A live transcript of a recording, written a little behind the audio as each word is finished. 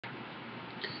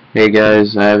Hey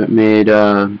guys, I haven't made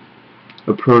a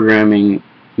programming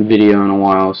video in a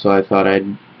while, so I thought I'd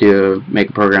make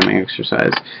a programming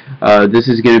exercise. This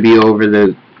is going to be over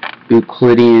the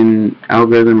Euclidean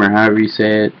algorithm, or however you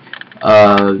say it.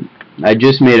 I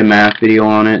just made a math video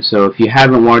on it, so if you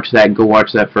haven't watched that, go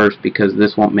watch that first, because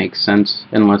this won't make sense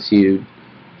unless you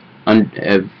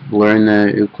have learned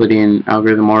the Euclidean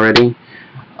algorithm already.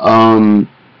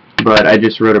 But I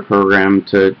just wrote a program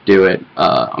to do it.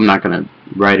 I'm not going to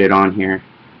write it on here,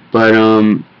 but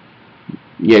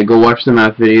yeah, go watch the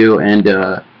math video, and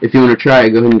if you want to try it,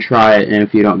 go ahead and try it, and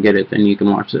if you don't get it, then you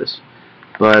can watch this.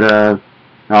 But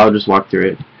I'll just walk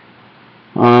through it.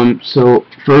 So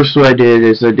first what I did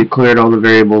is I declared all the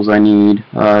variables I need,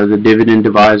 the dividend,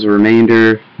 divisor,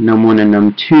 remainder, num1 and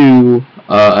num2,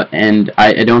 and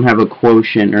I don't have a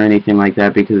quotient or anything like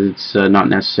that because it's not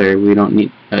necessary. We don't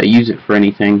need use it for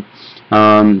anything.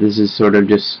 This is sort of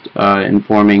just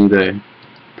informing the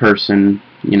person,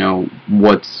 you know,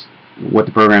 what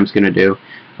the program's going to do.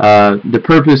 The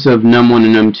purpose of num1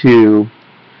 and num2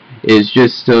 is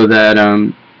just so that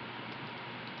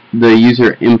the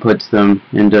user inputs them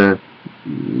into,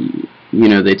 you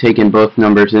know, they take in both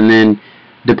numbers, and then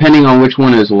depending on which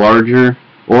one is larger,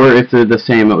 or if they're the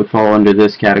same, it would fall under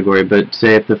this category. But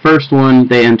say if the first one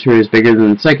they enter is bigger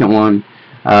than the second one,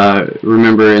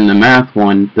 remember in the math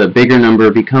one, the bigger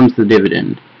number becomes the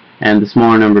dividend and the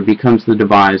smaller number becomes the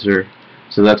divisor.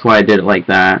 So that's why I did it like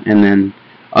that. And then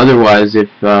otherwise, if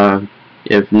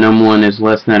num1 is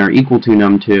less than or equal to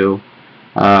num2,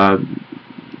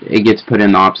 it gets put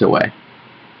in the opposite way.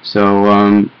 So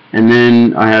and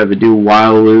then I have a do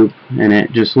while loop, and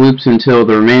it just loops until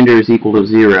the remainder is equal to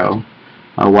 0.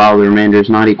 While the remainder is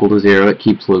not equal to 0, it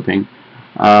keeps looping.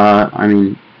 While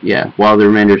the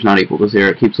remainder is not equal to 0,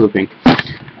 it keeps looping.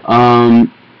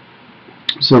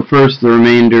 So first, the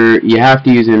remainder, you have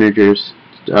to use integers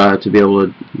to be able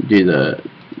to do the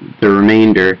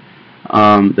remainder.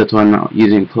 That's why I'm not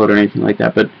using float or anything like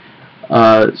that. But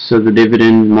so the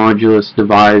dividend, modulus,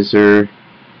 divisor.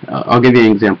 I'll give you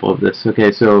an example of this.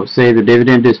 Okay, so say the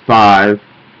dividend is 5,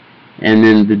 and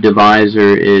then the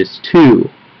divisor is 2.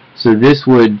 So this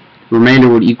remainder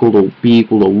would be equal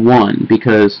to 1,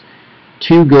 because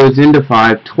 2 goes into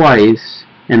 5 twice,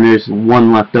 and there's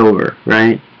 1 left over,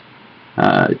 right?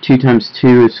 2 times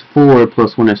 2 is 4,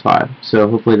 plus 1 is 5. So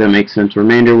hopefully that makes sense.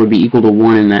 Remainder would be equal to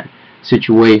 1 in that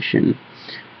situation.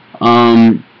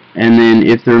 And then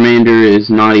if the remainder is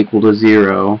not equal to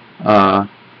 0,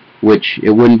 which it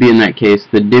wouldn't be in that case,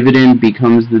 the dividend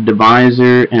becomes the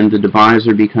divisor, and the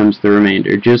divisor becomes the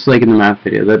remainder, just like in the math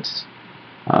video. That's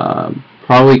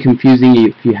probably confusing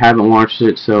if you haven't watched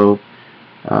it, so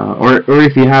or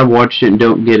if you have watched it and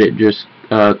don't get it, just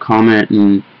comment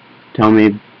and tell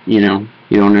me, you know,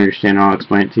 you don't understand. I'll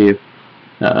explain it to you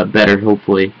better,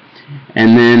 hopefully.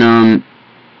 And then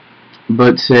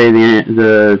but say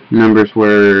the numbers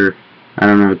were, I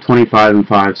don't know, 25 and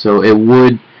 5, so it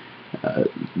would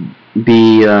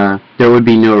there would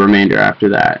be no remainder after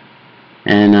that,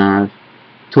 and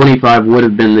 25 would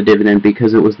have been the dividend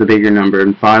because it was the bigger number,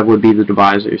 and 5 would be the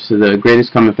divisor. So the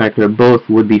greatest common factor of both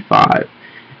would be 5,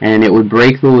 and it would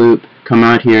break the loop, come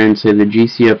out here and say the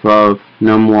GCF of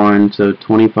num1, so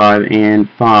 25 and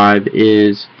 5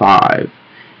 is 5,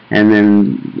 and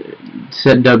then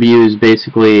set W is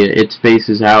basically, it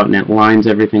spaces out and it lines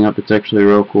everything up. It's actually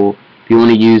real cool. If you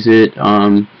want to use it,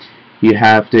 you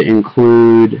have to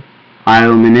include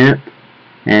IOmanip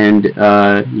and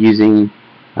using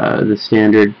the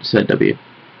standard set W,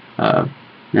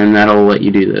 and that'll let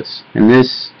you do this. And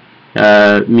this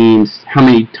means how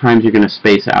many times you're going to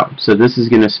space out. So this is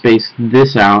going to space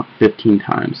this out 15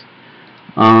 times.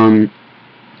 And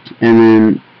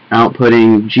then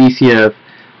outputting GCF.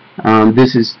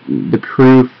 This is the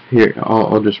proof here.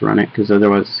 I'll just run it because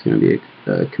otherwise it's going to be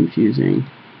confusing.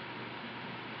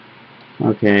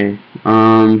 Okay.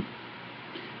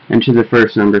 Enter the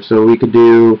first number. So we could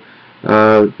do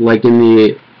like in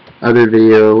the other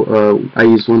video, I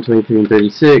used 123 and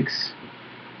 36.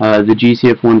 The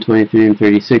GCF 123 and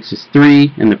 36 is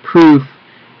 3, and the proof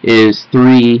is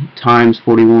 3 times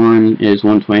 41 is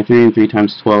 123, and 3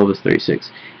 times 12 is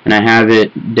 36. And I have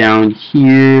it down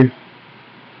here.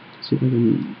 Let's see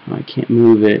if I can't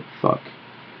move it. Fuck.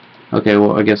 Okay,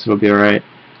 well, I guess it'll be alright.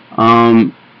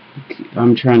 I'm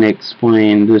trying to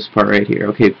explain this part right here.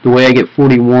 Okay, the way I get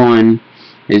 41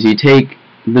 is you take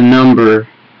the number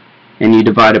and you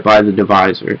divide it by the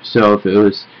divisor. So if it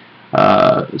was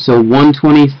so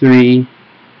 123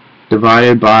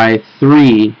 divided by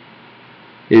 3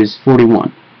 is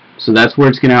 41. So that's where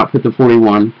it's going to output the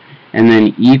 41, and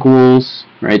then equals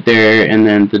right there, and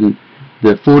then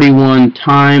the 41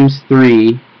 times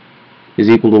 3 is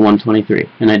equal to 123.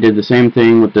 And I did the same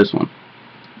thing with this one.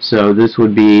 So this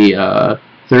would be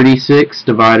 36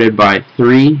 divided by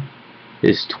 3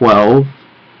 is 12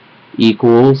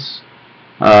 equals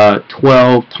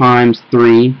 12 times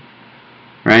 3,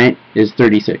 right, is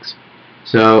 36.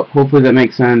 So hopefully that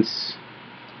makes sense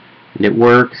and it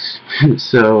works.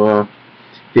 So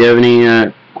if you have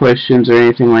any questions or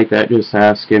anything like that, just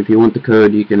ask. If you want the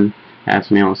code, you can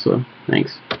ask me also.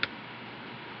 Thanks.